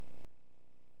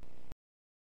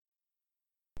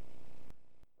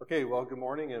Okay, well, good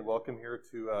morning and welcome here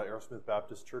to Arrowsmith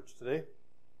Baptist Church today.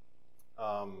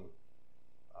 I'm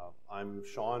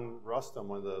Sean Rust. I'm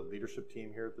one of the leadership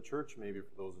team here at the church, maybe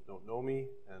for those that don't know me,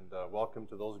 and welcome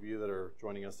to those of you that are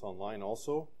joining us online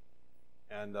also.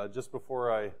 And just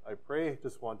before I pray,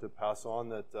 just want to pass on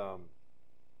that on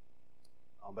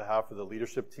behalf of the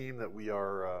leadership team that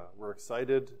we're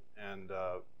excited and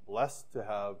blessed to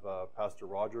have Pastor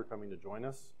Roger coming to join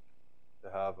us, to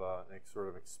have a sort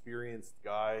of experienced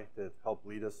guy to help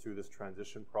lead us through this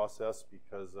transition process,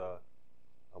 because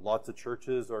lots of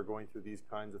churches are going through these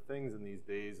kinds of things in these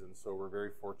days, and so we're very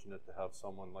fortunate to have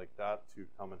someone like that to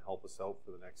come and help us out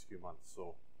for the next few months.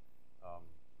 So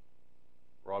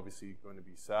we're obviously going to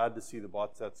be sad to see the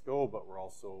Botsets go, but we're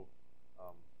also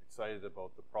excited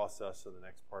about the process of the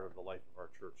next part of the life of our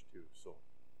church too. So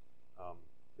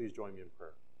please join me in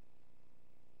prayer.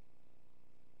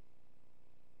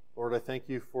 Lord, I thank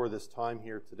you for this time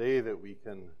here today, that we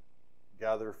can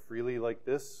gather freely like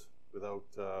this without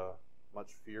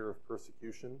much fear of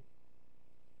persecution.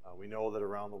 We know that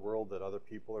around the world that other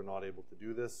people are not able to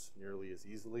do this nearly as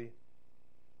easily.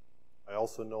 I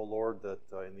also know, Lord, that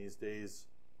in these days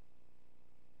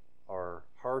our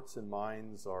hearts and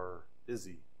minds are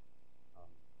busy.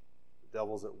 The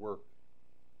devil's at work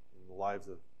in the lives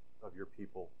of your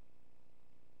people.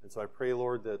 And so I pray,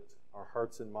 Lord, that our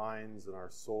hearts and minds and our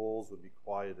souls would be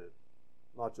quieted,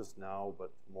 not just now,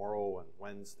 but tomorrow and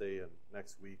Wednesday and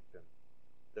next week, and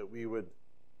that we would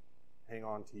hang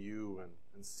on to you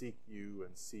and seek you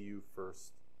and see you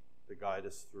first to guide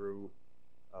us through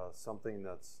something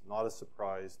that's not a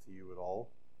surprise to you at all.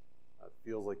 It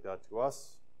feels like that to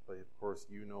us, but of course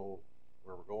you know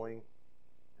where we're going,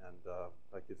 and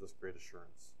that gives us great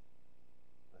assurance.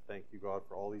 I thank you, God,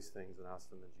 for all these things and ask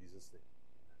them in Jesus' name.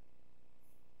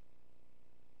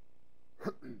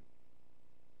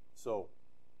 So,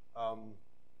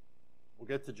 we'll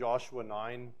get to Joshua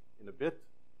 9 in a bit.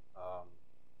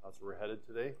 That's where we're headed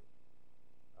today.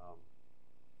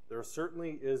 There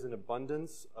certainly is an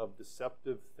abundance of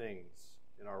deceptive things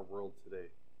in our world today.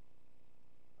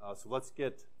 So let's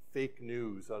get fake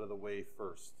news out of the way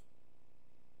first.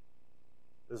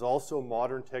 There's also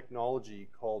modern technology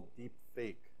called deep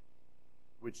fake,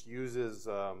 which uses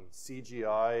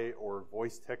CGI or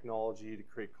voice technology to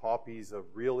create copies of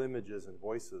real images and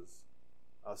voices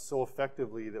so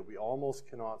effectively that we almost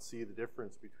cannot see the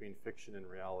difference between fiction and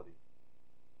reality.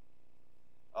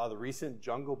 The recent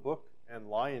Jungle Book and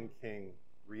Lion King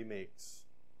remakes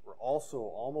were also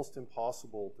almost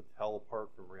impossible to tell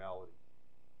apart from reality.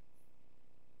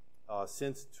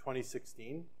 Since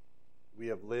 2016, we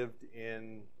have lived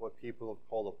in what people have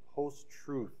called a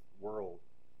post-truth world,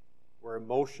 where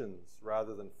emotions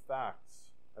rather than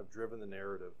facts have driven the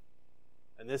narrative.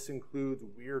 And this includes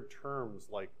weird terms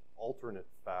like alternate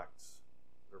facts,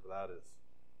 whatever that is.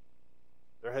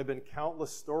 There have been countless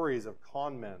stories of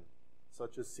con men,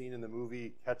 such as seen in the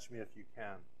movie Catch Me If You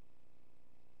Can.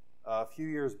 A few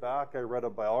years back, I read a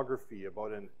biography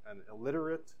about an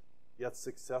illiterate yet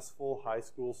successful high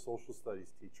school social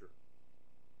studies teacher.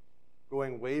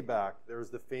 Going way back,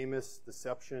 there's the famous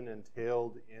deception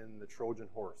entailed in the Trojan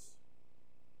horse.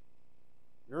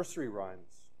 Nursery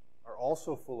rhymes are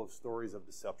also full of stories of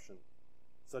deception,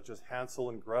 such as Hansel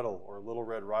and Gretel or Little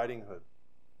Red Riding Hood,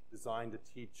 designed to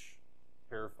teach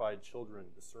terrified children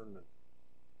discernment.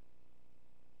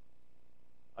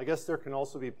 I guess there can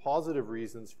also be positive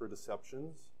reasons for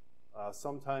deceptions,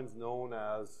 sometimes known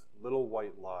as little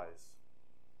white lies.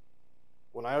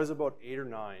 When I was about 8 or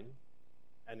 9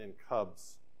 and in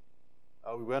Cubs,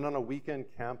 we went on a weekend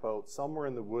camp out somewhere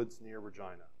in the woods near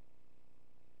Regina.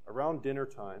 Around dinner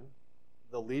time,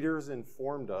 the leaders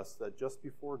informed us that just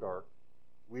before dark,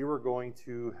 we were going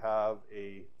to have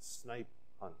a snipe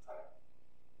hunt.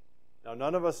 Now,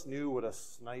 none of us knew what a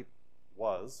snipe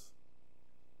was,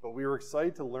 but we were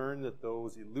excited to learn that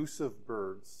those elusive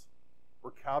birds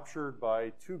were captured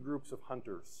by two groups of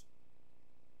hunters.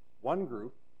 One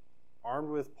group, armed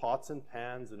with pots and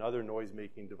pans and other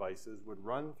noise-making devices, would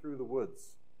run through the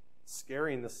woods,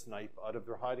 scaring the snipe out of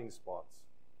their hiding spots.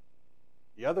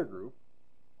 The other group,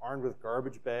 armed with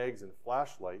garbage bags and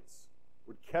flashlights,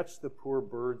 would catch the poor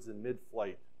birds in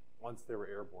mid-flight once they were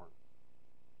airborne.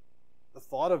 The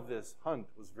thought of this hunt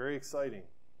was very exciting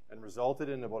and resulted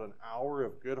in about an hour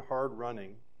of good hard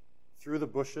running through the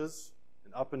bushes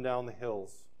and up and down the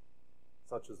hills,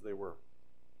 such as they were.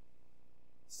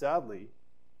 Sadly,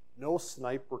 no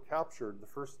snipe were captured the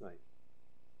first night,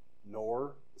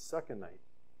 nor the second night,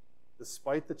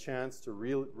 despite the chance to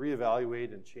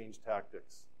reevaluate and change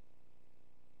tactics.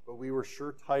 But we were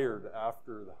sure tired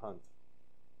after the hunt.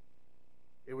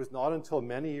 It was not until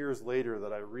many years later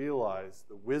that I realized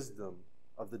the wisdom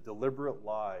of the deliberate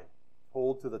lie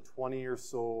told to the 20 or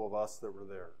so of us that were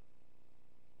there.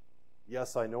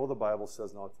 Yes, I know the Bible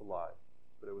says not to lie,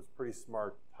 but it was pretty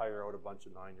smart to tire out a bunch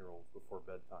of 9-year-olds before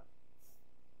bedtime.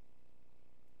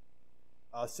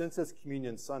 Since it's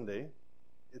Communion Sunday,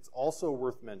 it's also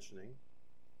worth mentioning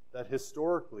that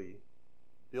historically,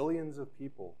 billions of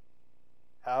people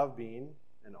have been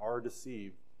and are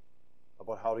deceived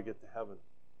about how to get to heaven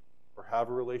or have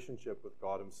a relationship with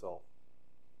God Himself.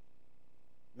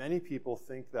 Many people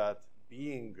think that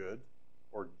being good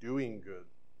or doing good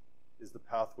is the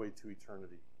pathway to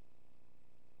eternity.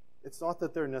 It's not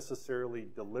that they're necessarily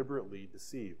deliberately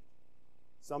deceived.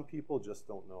 Some people just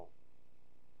don't know.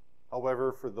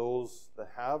 However, for those that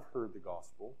have heard the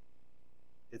gospel,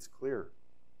 it's clear.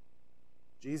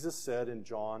 Jesus said in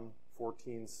John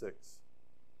 14:6,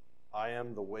 I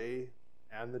am the way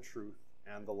and the truth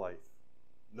and the life.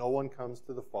 No one comes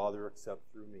to the Father except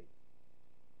through me.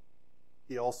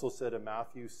 He also said in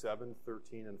Matthew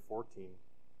 7:13 and 14,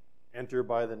 enter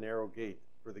by the narrow gate,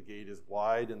 for the gate is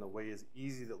wide and the way is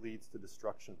easy that leads to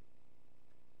destruction.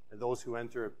 And those who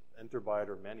enter by it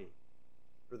are many.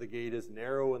 For the gate is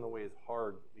narrow and the way is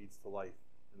hard that leads to life,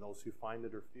 and those who find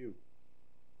it are few.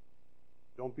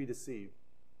 Don't be deceived.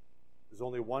 There's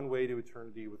only one way to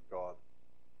eternity with God,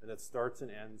 and it starts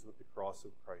and ends with the cross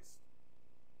of Christ.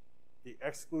 The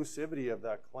exclusivity of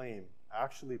that claim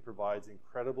actually provides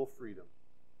incredible freedom,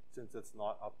 since it's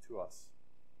not up to us.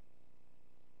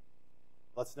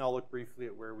 Let's now look briefly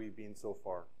at where we've been so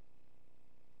far.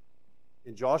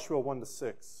 In Joshua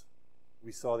 1-6,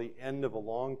 we saw the end of a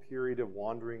long period of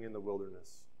wandering in the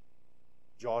wilderness.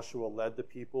 Joshua led the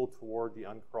people toward the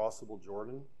uncrossable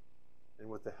Jordan, and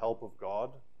with the help of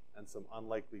God and some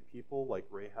unlikely people like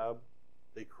Rahab,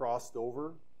 they crossed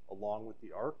over along with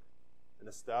the ark and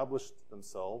established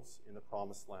themselves in the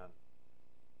promised land.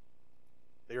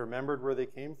 They remembered where they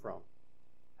came from,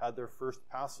 had their first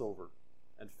Passover,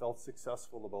 and felt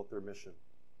successful about their mission.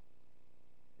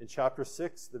 In chapter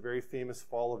 6, the very famous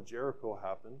fall of Jericho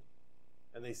happened,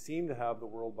 and they seemed to have the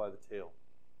world by the tail.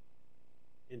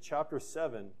 In chapter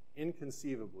 7,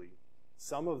 inconceivably,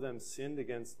 some of them sinned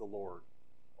against the Lord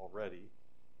already,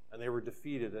 and they were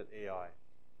defeated at Ai.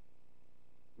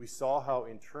 We saw how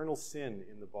internal sin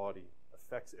in the body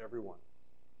affects everyone.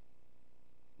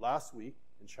 Last week,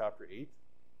 in chapter 8,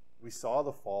 we saw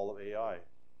the fall of Ai,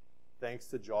 thanks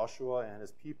to Joshua and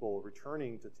his people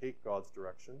returning to take God's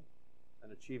direction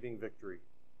and achieving victory.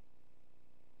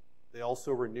 They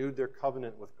also renewed their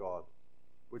covenant with God,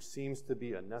 which seems to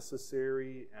be a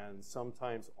necessary and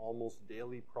sometimes almost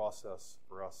daily process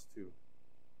for us too.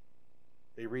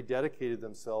 They rededicated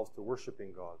themselves to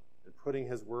worshiping God and putting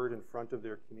His Word in front of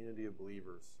their community of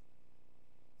believers.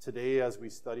 Today, as we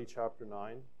study chapter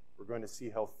 9, we're going to see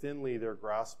how thinly their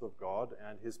grasp of God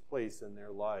and His place in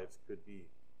their lives could be.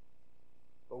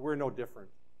 But we're no different.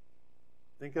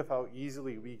 Think of how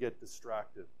easily we get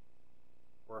distracted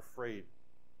or afraid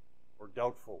or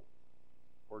doubtful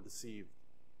or deceived.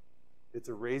 It's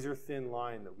a razor-thin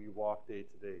line that we walk day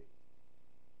to day.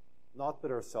 Not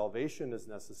that our salvation is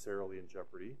necessarily in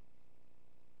jeopardy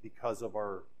because of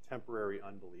our temporary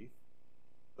unbelief,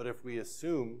 but if we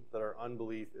assume that our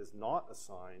unbelief is not a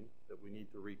sign that we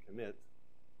need to recommit,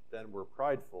 then we're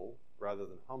prideful rather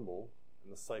than humble,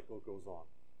 and the cycle goes on.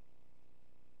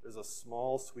 There's a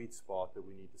small sweet spot that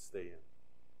we need to stay in,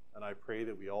 and I pray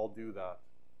that we all do that,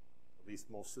 at least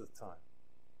most of the time.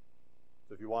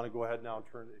 So if you want to go ahead now and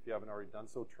turn, if you haven't already done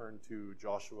so, turn to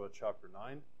Joshua chapter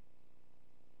 9.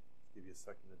 Just give you a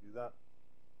second to do that.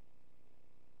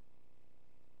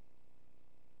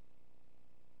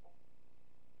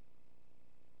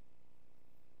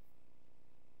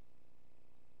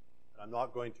 And I'm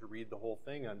not going to read the whole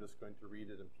thing. I'm just going to read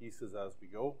it in pieces as we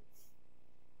go.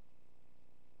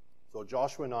 So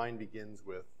Joshua 9 begins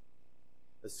with,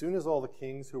 as soon as all the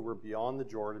kings who were beyond the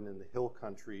Jordan in the hill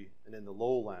country and in the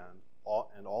lowland,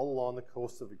 and all along the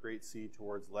coast of the Great Sea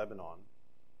towards Lebanon,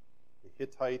 the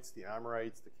Hittites, the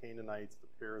Amorites, the Canaanites, the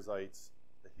Perizzites,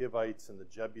 the Hivites, and the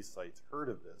Jebusites heard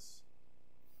of this,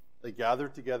 they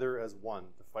gathered together as one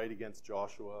to fight against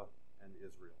Joshua and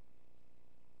Israel.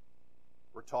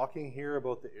 We're talking here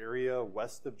about the area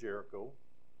west of Jericho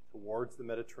towards the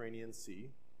Mediterranean Sea,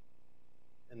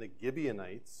 and the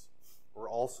Gibeonites were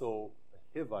also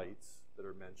the Hivites that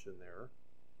are mentioned there.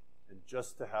 And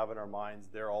just to have in our minds,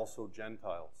 they're also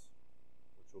Gentiles,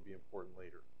 which will be important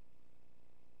later.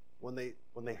 When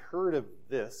they heard of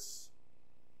this,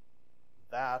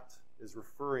 that is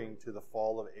referring to the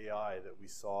fall of Ai that we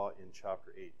saw in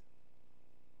chapter 8,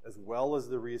 as well as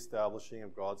the reestablishing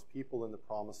of God's people in the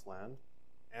promised land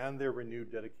and their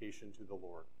renewed dedication to the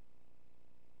Lord.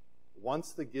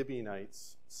 Once the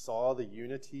Gibeonites saw the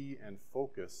unity and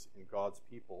focus in God's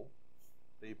people,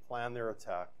 they planned their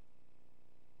attack.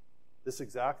 This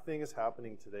exact thing is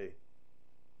happening today.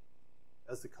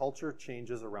 As the culture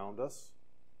changes around us,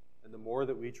 and the more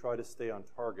that we try to stay on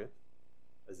target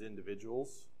as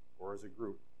individuals or as a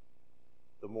group,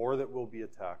 the more that we'll be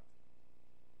attacked.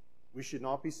 We should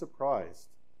not be surprised,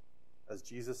 as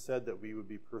Jesus said that we would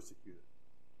be persecuted.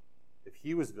 If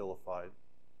he was vilified,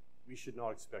 we should not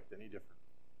expect any different.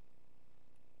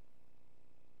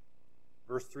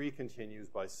 Verse 3 continues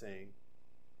by saying,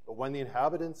 "But when the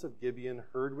inhabitants of Gibeon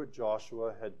heard what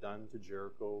Joshua had done to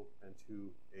Jericho and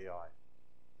to Ai."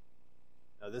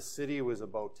 Now this city was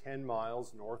about 10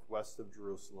 miles northwest of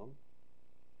Jerusalem,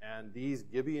 and these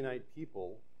Gibeonite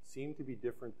people seemed to be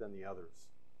different than the others,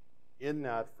 in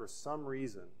that for some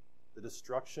reason, the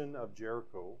destruction of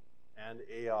Jericho and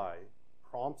Ai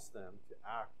prompts them to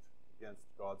act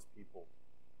against God's people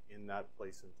in that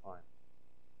place and time.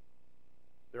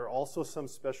 There are also some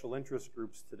special interest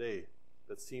groups today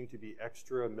that seem to be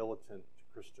extra militant to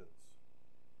Christians.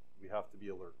 We have to be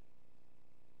alert.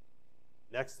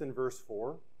 Next in verse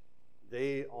 4,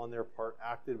 they on their part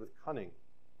acted with cunning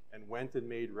and went and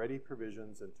made ready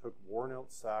provisions and took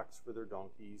worn-out sacks for their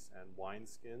donkeys and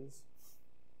wineskins,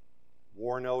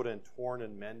 worn out and torn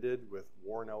and mended with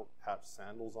worn-out patched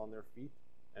sandals on their feet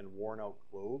and worn-out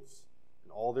clothes,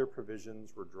 and all their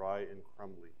provisions were dry and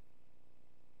crumbly.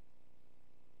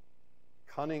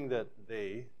 Cunning that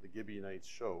they, the Gibeonites,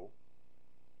 show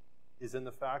is in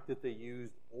the fact that they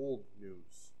used old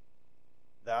news,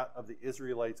 that of the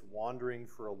Israelites wandering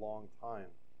for a long time,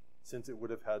 since it would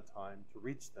have had time to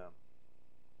reach them.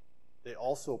 They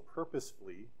also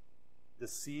purposefully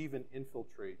deceive and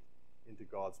infiltrate into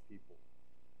God's people.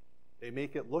 They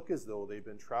make it look as though they've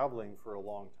been traveling for a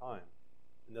long time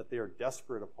and that they are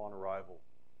desperate upon arrival.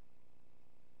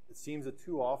 It seems that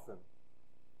too often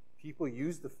people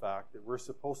use the fact that we're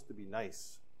supposed to be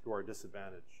nice to our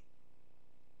disadvantage.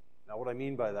 Now, what I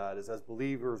mean by that is, as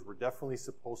believers, we're definitely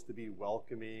supposed to be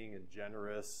welcoming and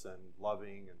generous and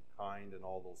loving and kind and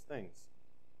all those things.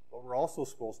 But we're also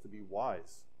supposed to be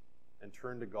wise and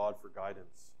turn to God for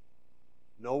guidance.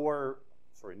 Nowhere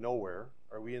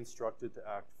are we instructed to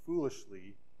act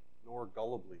foolishly nor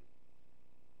gullibly.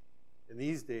 In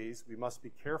these days, we must be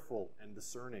careful and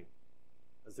discerning,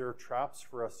 as there are traps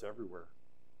for us everywhere.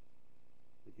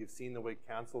 If you've seen the way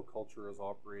cancel culture is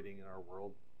operating in our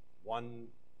world, one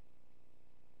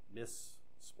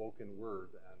misspoken word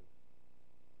and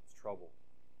it's trouble.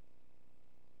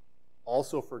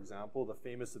 Also, for example, the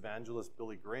famous evangelist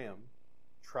Billy Graham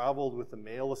traveled with a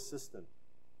male assistant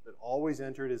that always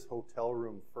entered his hotel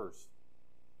room first,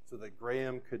 so that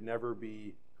Graham could never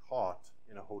be caught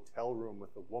in a hotel room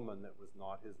with a woman that was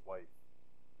not his wife.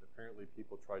 Apparently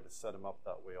people tried to set him up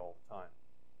that way all the time.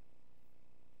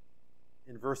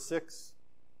 In verse 6,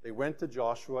 they went to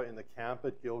Joshua in the camp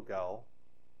at Gilgal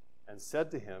and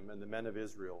said to him and the men of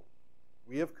Israel,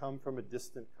 "We have come from a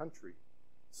distant country,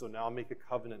 so now make a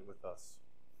covenant with us."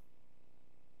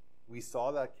 We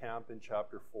saw that camp in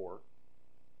chapter 4,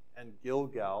 and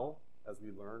Gilgal, as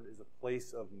we learned, is a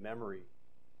place of memory.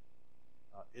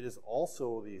 It is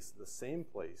also the same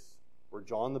place where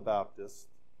John the Baptist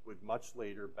would much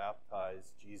later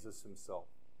baptize Jesus himself.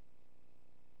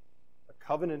 A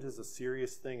covenant is a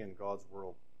serious thing in God's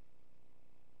world.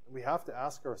 And we have to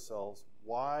ask ourselves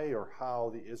why or how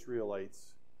the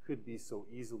Israelites could be so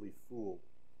easily fooled.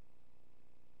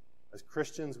 As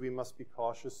Christians, we must be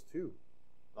cautious too.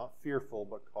 Not fearful,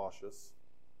 but cautious.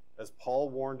 As Paul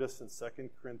warned us in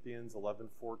 2 Corinthians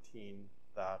 11:14,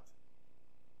 that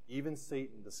even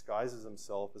Satan disguises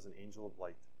himself as an angel of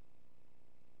light.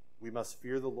 We must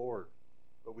fear the Lord,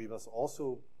 but we must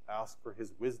also ask for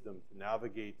his wisdom to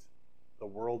navigate the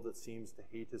world that seems to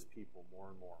hate his people more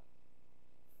and more.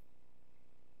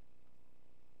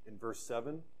 In verse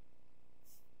 7,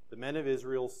 the men of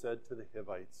Israel said to the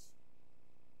Hivites,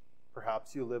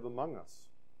 "Perhaps you live among us.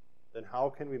 Then how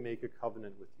can we make a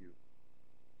covenant with you?"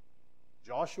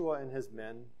 Joshua and his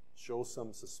men show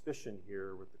some suspicion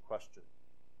here with the question,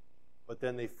 but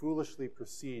then they foolishly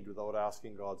proceed without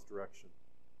asking God's direction.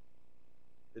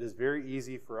 It is very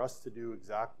easy for us to do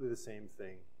exactly the same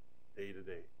thing day to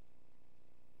day.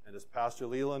 And as Pastor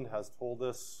Leland has told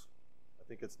us, I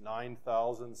think it's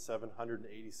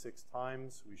 9,786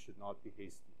 times, we should not be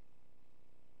hasty.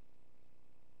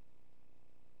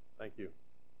 Thank you.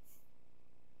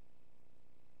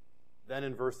 Then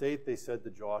in verse 8 they said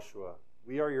to Joshua,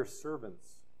 "We are your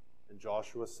servants." And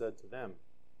Joshua said to them,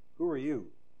 "Who are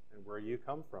you, and where you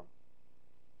come from?"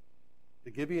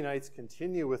 The Gibeonites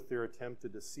continue with their attempt to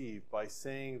deceive by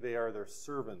saying they are their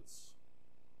servants,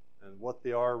 and what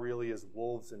they are really is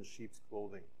wolves in sheep's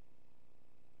clothing.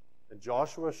 And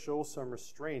Joshua shows some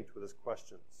restraint with his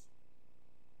questions.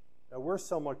 Now, we're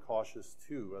somewhat cautious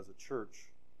too as a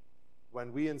church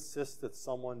when we insist that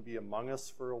someone be among us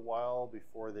for a while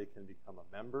before they can become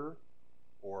a member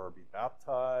or be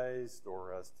baptized,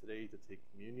 or as today to take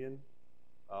communion.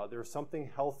 There's something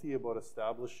healthy about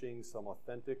establishing some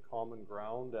authentic common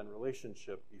ground and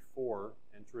relationship before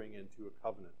entering into a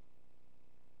covenant.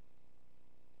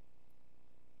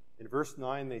 In verse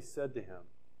 9, they said to him,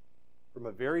 "From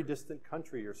a very distant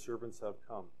country your servants have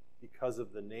come, because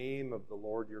of the name of the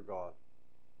Lord your God.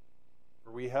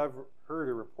 For we have heard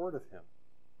a report of him,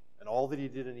 and all that he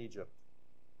did in Egypt,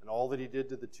 and all that he did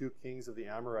to the 2 kings of the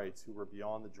Amorites who were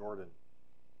beyond the Jordan,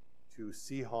 to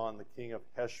Sihon the king of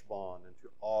Heshbon, and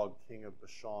to Og king of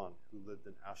Bashan, who lived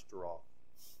in Ashtaroth.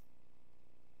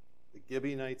 The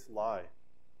Gibeonites lie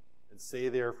and say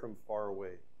they are from far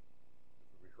away."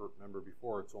 As we remember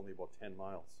before, it's only about 10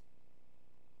 miles.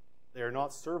 They are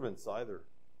not servants either.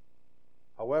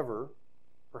 However,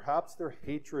 perhaps their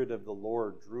hatred of the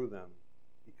Lord drew them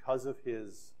because of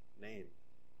his name.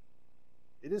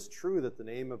 It is true that the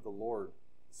name of the Lord,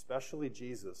 especially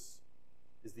Jesus,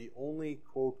 is the only,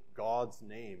 quote, God's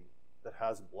name that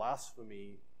has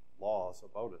blasphemy laws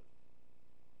about it.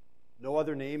 No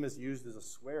other name is used as a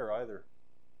swear either.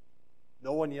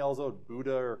 No one yells out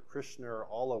Buddha or Krishna or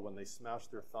Allah when they smash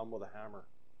their thumb with a hammer.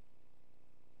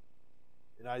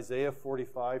 In Isaiah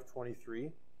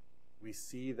 45:23, we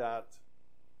see that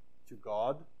to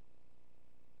God,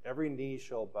 every knee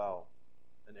shall bow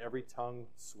and every tongue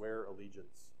swear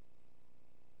allegiance.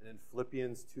 And in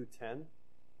Philippians 2:10,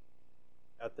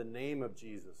 at the name of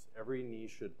Jesus, every knee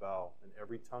should bow and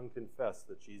every tongue confess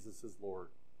that Jesus is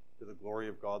Lord, to the glory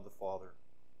of God the Father.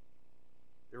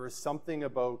 There is something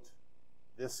about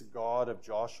this God of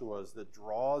Joshua's that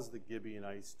draws the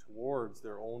Gibeonites towards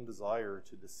their own desire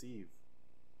to deceive.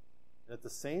 And at the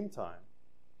same time,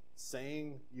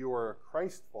 saying you are a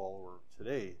Christ follower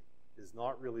today is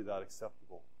not really that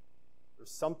acceptable.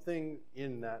 There's something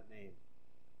in that name,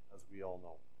 as we all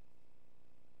know.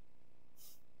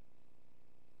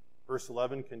 Verse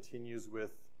 11 continues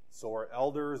with, "So our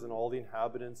elders and all the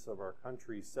inhabitants of our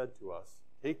country said to us,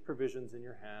 'Take provisions in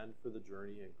your hand for the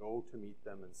journey and go to meet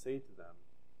them and say to them,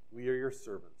 we are your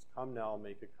servants. Come now and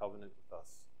make a covenant with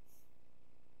us.'"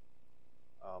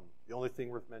 The only thing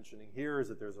worth mentioning here is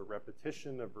that there's a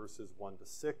repetition of verses 1 to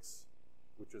 6,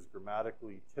 which is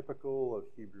grammatically typical of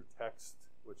Hebrew text,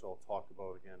 which I'll talk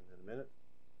about again in a minute.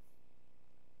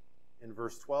 In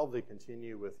verse 12, they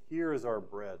continue with, "Here is our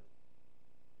bread.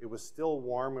 It was still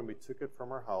warm when we took it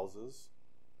from our houses,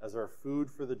 as our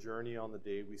food for the journey on the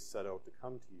day we set out to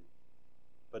come to you.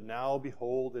 But now,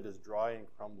 behold, it is dry and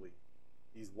crumbly.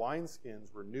 These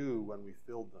wineskins were new when we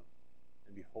filled them,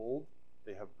 and behold,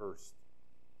 they have burst.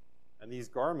 And these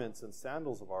garments and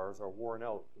sandals of ours are worn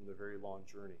out from the very long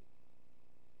journey."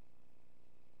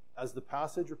 As the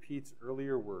passage repeats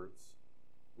earlier words,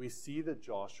 we see that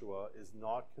Joshua is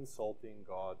not consulting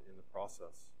God in the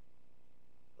process.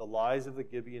 The lies of the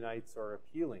Gibeonites are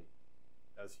appealing,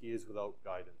 as he is without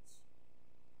guidance.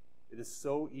 It is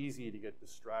so easy to get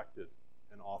distracted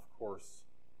and off course.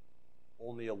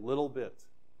 Only a little bit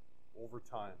over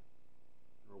time,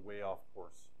 and we're way off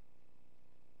course.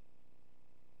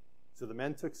 So the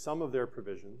men took some of their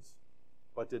provisions,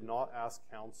 but did not ask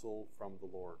counsel from the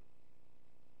Lord.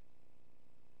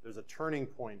 There's a turning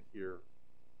point here,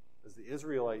 as the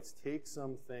Israelites take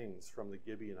some things from the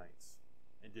Gibeonites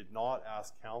and did not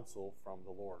ask counsel from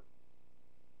the Lord.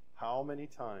 How many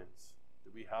times do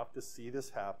we have to see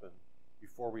this happen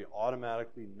before we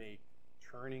automatically make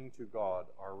turning to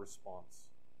God our response?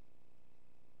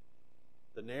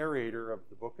 The narrator of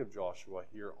the book of Joshua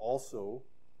here also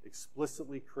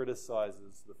explicitly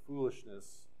criticizes the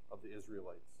foolishness of the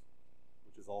Israelites,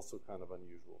 which is also kind of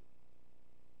unusual.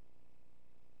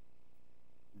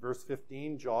 In verse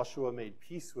 15, Joshua made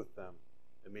peace with them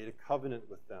and made a covenant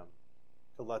with them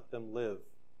to let them live,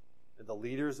 and the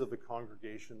leaders of the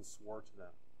congregation swore to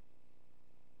them.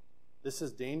 This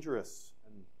is dangerous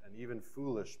and even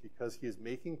foolish, because he is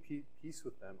making peace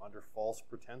with them under false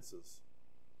pretenses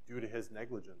due to his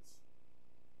negligence.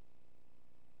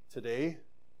 Today,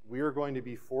 we are going to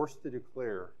be forced to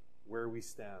declare where we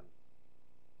stand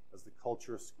as the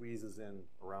culture squeezes in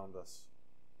around us.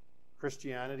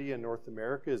 Christianity in North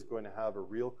America is going to have a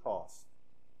real cost,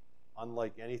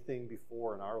 unlike anything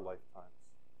before in our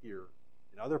lifetimes here.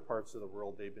 In other parts of the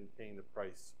world, they've been paying the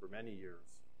price for many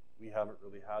years. We haven't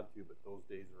really had to, but those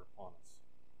days are upon us.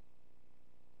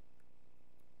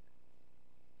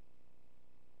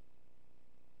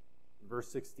 verse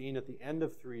 16, at the end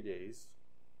of 3 days,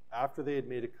 after they had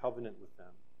made a covenant with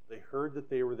them, they heard that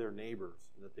they were their neighbors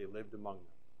and that they lived among them.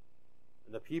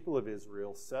 And the people of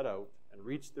Israel set out and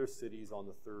reached their cities on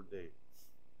the third day.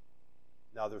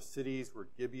 Now their cities were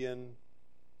Gibeon,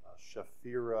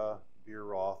 Shephirah,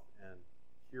 Beeroth, and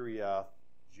Kiriath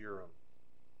Jearim.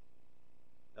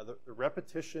 Now the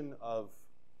repetition of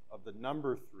the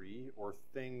number 3, or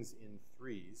things in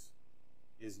threes,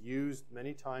 is used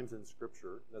many times in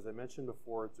Scripture. And as I mentioned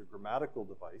before, it's a grammatical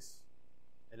device,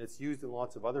 and it's used in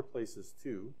lots of other places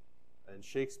too. And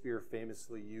Shakespeare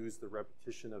famously used the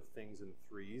repetition of things in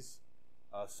threes.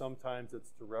 Sometimes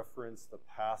it's to reference the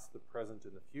past, the present,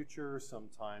 and the future.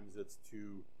 Sometimes it's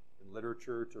in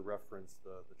literature, to reference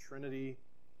the Trinity.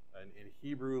 And in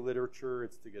Hebrew literature,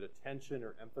 it's to get attention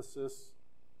or emphasis,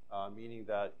 meaning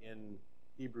that in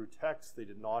Hebrew text, they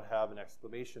did not have an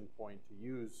exclamation point to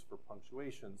use for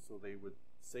punctuation, so they would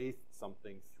say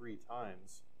something 3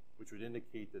 times, which would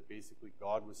indicate that basically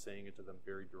God was saying it to them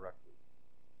very directly.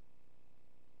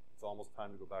 It's almost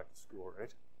time to go back to school,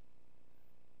 right?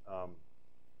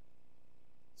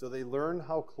 So they learned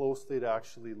how close they'd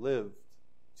actually lived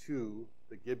to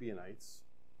the Gibeonites,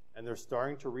 and they're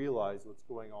starting to realize what's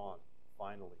going on,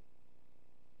 finally.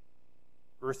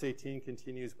 Verse 18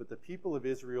 continues, but the people of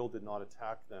Israel did not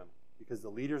attack them, because the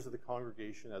leaders of the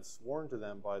congregation had sworn to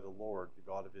them by the Lord, the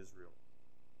God of Israel.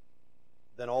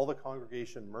 Then all the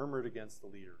congregation murmured against the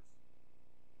leaders.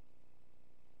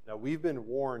 Now we've been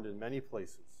warned in many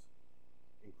places,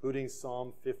 including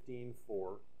Psalm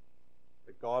 15:4,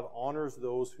 that God honors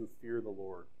those who fear the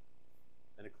Lord.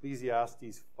 And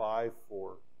Ecclesiastes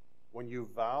 5:4, when you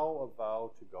vow a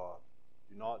vow to God,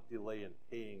 do not delay in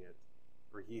paying it,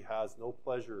 for he has no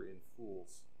pleasure in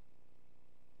fools.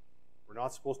 We're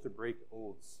not supposed to break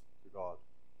oaths to God.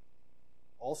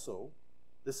 Also,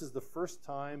 this is the first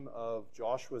time of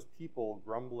Joshua's people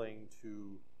grumbling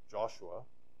to Joshua,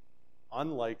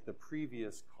 unlike the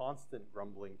previous constant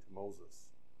grumbling to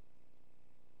Moses.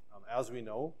 As we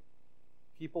know,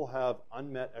 people have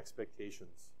unmet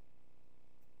expectations,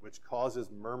 which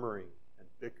causes murmuring and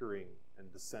bickering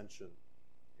and dissension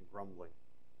and grumbling.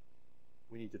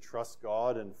 We need to trust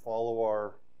God and follow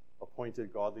our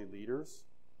appointed godly leaders.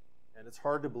 And it's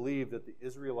hard to believe that the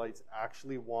Israelites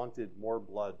actually wanted more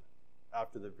blood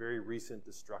after the very recent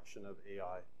destruction of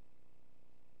Ai.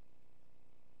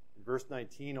 In verse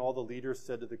 19, all the leaders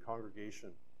said to the congregation,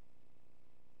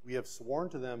 we have sworn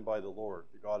to them by the Lord,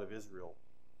 the God of Israel,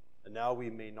 and now we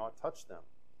may not touch them.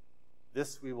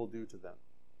 This we will do to them.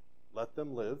 Let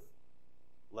them live,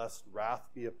 lest wrath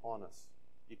be upon us,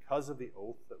 because of the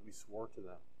oath that we swore to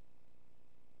them.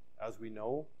 As we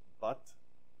know, but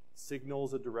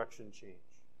signals a direction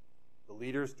change. The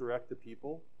leaders direct the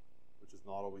people, which is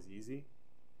not always easy.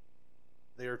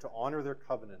 They are to honor their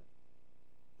covenant,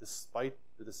 despite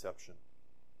the deception.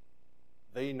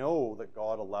 They know that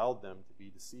God allowed them to be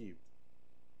deceived.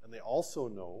 And they also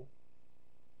know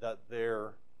that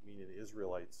their, meaning the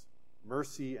Israelites,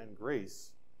 mercy and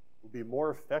grace will be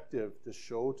more effective to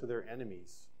show to their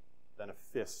enemies than a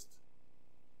fist.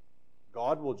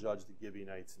 God will judge the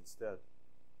Gibeonites instead.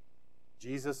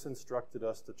 Jesus instructed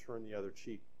us to turn the other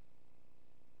cheek.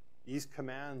 These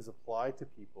commands apply to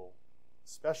people,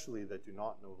 especially that do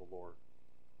not know the Lord.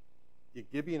 The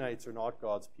Gibeonites are not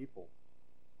God's people,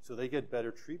 so they get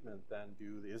better treatment than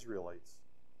do the Israelites.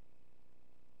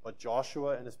 But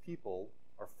Joshua and his people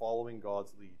are following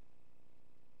God's lead.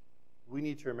 We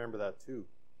need to remember that too.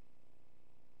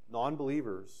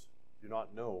 Non-believers do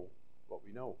not know what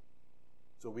we know,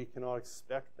 so we cannot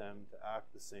expect them to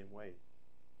act the same way.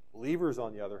 Believers,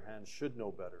 on the other hand, should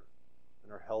know better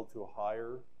and are held to a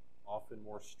higher, often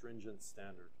more stringent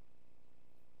standard.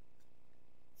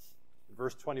 In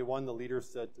verse 21, the leaders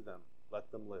said to them,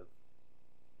 let them live.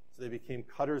 So they became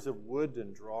cutters of wood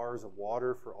and drawers of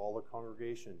water for all the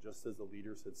congregation, just as the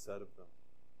leaders had said of them.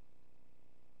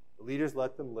 The leaders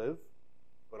let them live,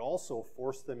 but also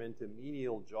forced them into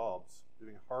menial jobs,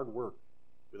 doing hard work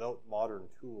without modern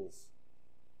tools.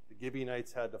 The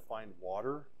Gibeonites had to find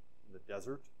water in the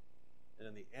desert, and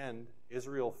in the end,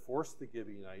 Israel forced the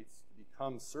Gibeonites to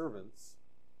become servants,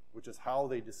 which is how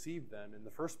they deceived them in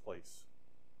the first place.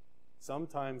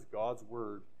 Sometimes God's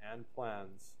word and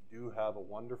plans do have a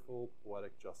wonderful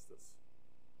poetic justice.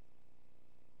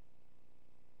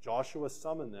 Joshua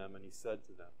summoned them, and he said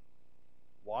to them,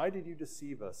 why did you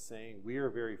deceive us, saying, we are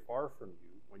very far from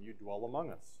you, when you dwell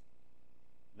among us?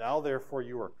 Now therefore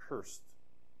you are cursed,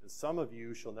 and some of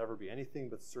you shall never be anything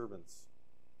but servants,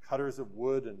 cutters of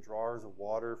wood and drawers of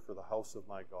water for the house of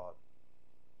my God.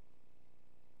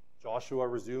 Joshua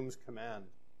resumes command,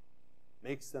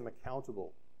 makes them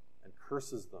accountable, and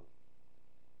curses them,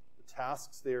 The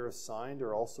tasks they are assigned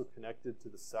are also connected to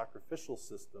the sacrificial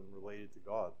system related to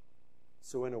God.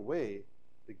 So in a way,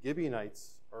 the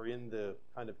Gibeonites are in the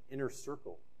kind of inner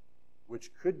circle,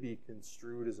 which could be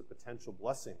construed as a potential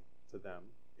blessing to them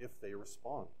if they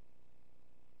respond.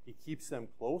 He keeps them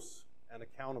close and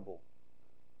accountable.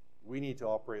 We need to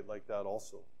operate like that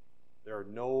also. There are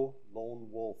no lone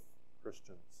wolf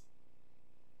Christians.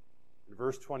 In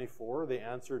verse 24, they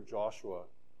answered Joshua,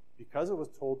 "Because it was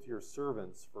told to your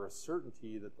servants for a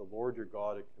certainty that the Lord your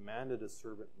God had commanded his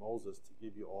servant Moses to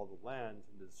give you all the land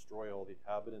and to destroy all the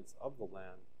inhabitants of the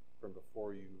land from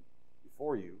before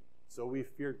you, so we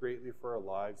feared greatly for our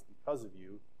lives because of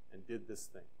you and did this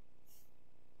thing."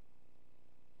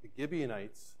 The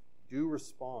Gibeonites do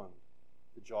respond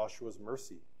to Joshua's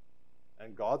mercy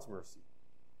and God's mercy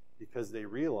because they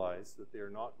realize that they are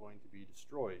not going to be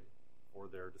destroyed for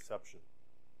their deception.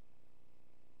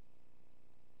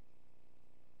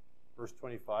 Verse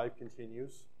 25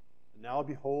 continues, "And now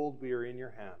behold, we are in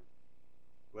your hand.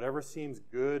 Whatever seems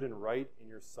good and right in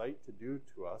your sight to do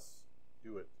to us,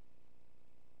 do it."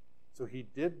 So he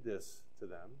did this to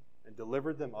them and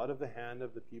delivered them out of the hand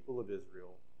of the people of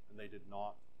Israel, and they did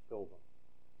not kill them.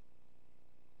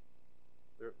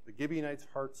 The Gibeonites'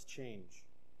 hearts change.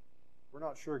 We're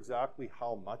not sure exactly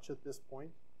how much at this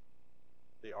point.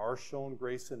 They are shown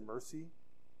grace and mercy,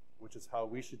 which is how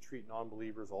we should treat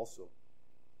non-believers also.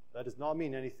 That does not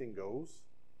mean anything goes,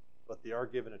 but they are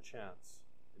given a chance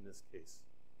in this case.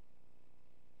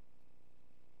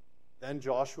 Then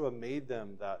Joshua made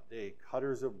them that day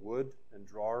cutters of wood and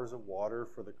drawers of water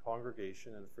for the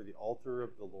congregation and for the altar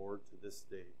of the Lord to this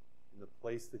day, in the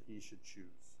place that he should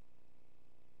choose.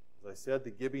 As I said,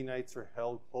 the Gibeonites are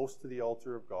held close to the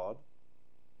altar of God,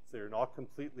 so they are not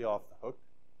completely off the hook.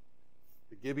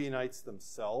 The Gibeonites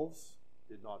themselves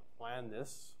did not plan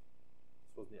this.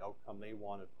 This wasn't the outcome they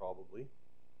wanted, probably.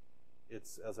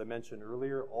 It's, as I mentioned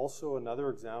earlier, also another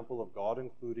example of God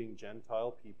including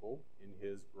Gentile people in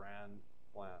his grand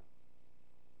plan.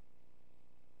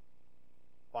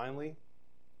 Finally,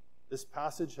 this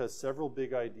passage has several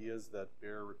big ideas that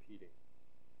bear repeating.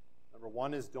 Number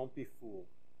one is don't be fooled.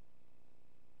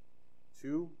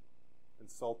 2,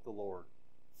 consult the Lord.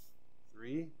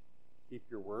 3, keep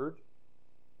your word.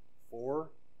 4,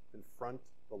 confront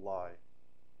the lie.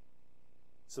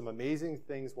 Some amazing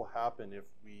things will happen if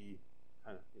we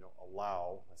kind of,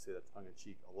 allow, I say that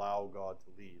tongue-in-cheek, allow God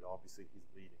to lead. Obviously, he's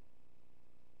leading.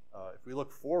 If we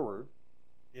look forward,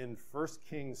 in 1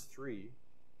 Kings 3,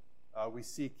 we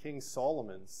see King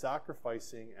Solomon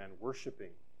sacrificing and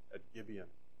worshiping at Gibeon.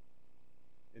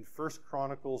 In 1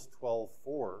 Chronicles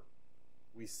 12:4,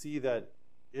 we see that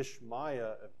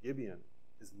Ishmaiah of Gibeon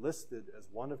is listed as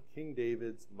one of King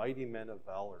David's mighty men of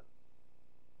valor.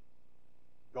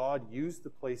 God used the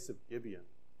place of Gibeon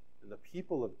and the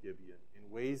people of Gibeon in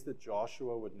ways that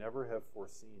Joshua would never have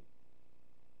foreseen.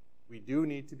 We do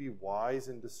need to be wise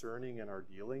and discerning in our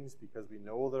dealings because we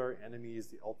know that our enemy is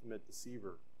the ultimate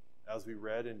deceiver, as we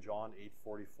read in John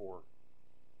 8:44.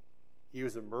 He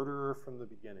was a murderer from the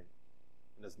beginning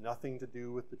and has nothing to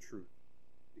do with the truth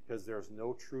because there is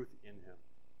no truth in him.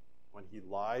 When he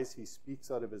lies, he speaks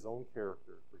out of his own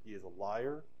character, for he is a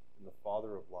liar and the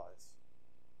father of lies.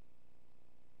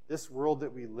 This world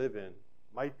that we live in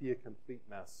might be a complete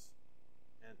mess,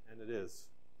 and it is.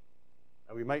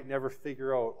 And we might never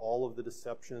figure out all of the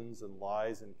deceptions and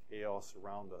lies and chaos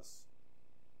around us.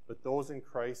 But those in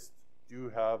Christ do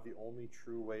have the only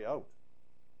true way out.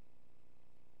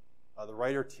 The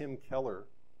writer Tim Keller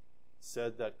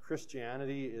said that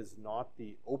Christianity is not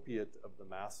the opiate of the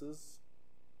masses,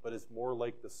 but is more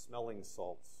like the smelling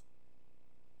salts.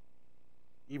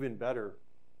 Even better,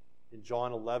 in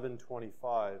John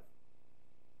 11:25,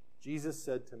 Jesus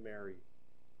said to Mary,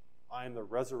 "I am the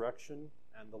resurrection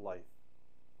and the life.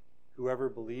 Whoever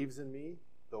believes in me,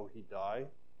 though he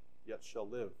die, yet shall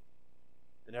live.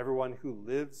 And everyone who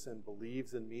lives and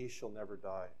believes in me shall never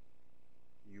die.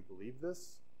 Do you believe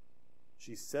this?"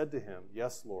 She said to him,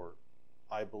 "Yes, Lord.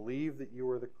 I believe that you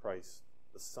are the Christ,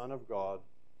 the Son of God,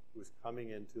 who is coming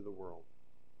into the world."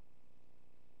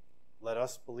 Let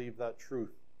us believe that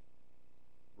truth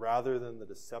rather than the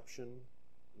deception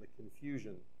and the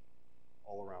confusion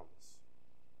all around us.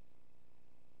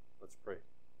 Let's pray.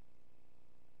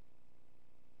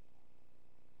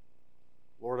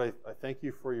 Lord, I thank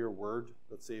you for your word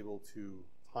that's able to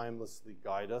timelessly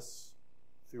guide us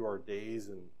through our days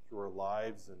and through our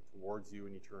lives and towards you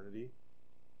in eternity.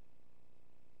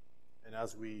 And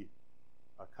as we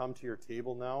come to your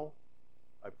table now,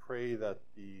 I pray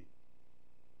that the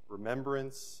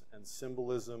remembrance and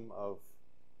symbolism of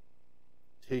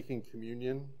taking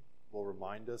communion will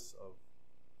remind us of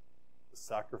the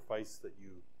sacrifice that you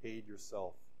paid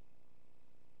yourself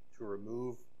to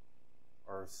remove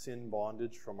our sin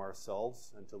bondage from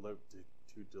ourselves and to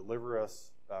deliver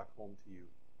us back home to you.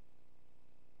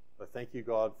 I thank you,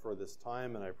 God, for this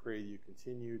time, and I pray you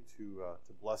continue to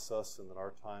bless us and that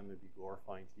our time may be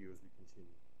glorifying to you as we continue.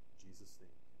 In Jesus' name.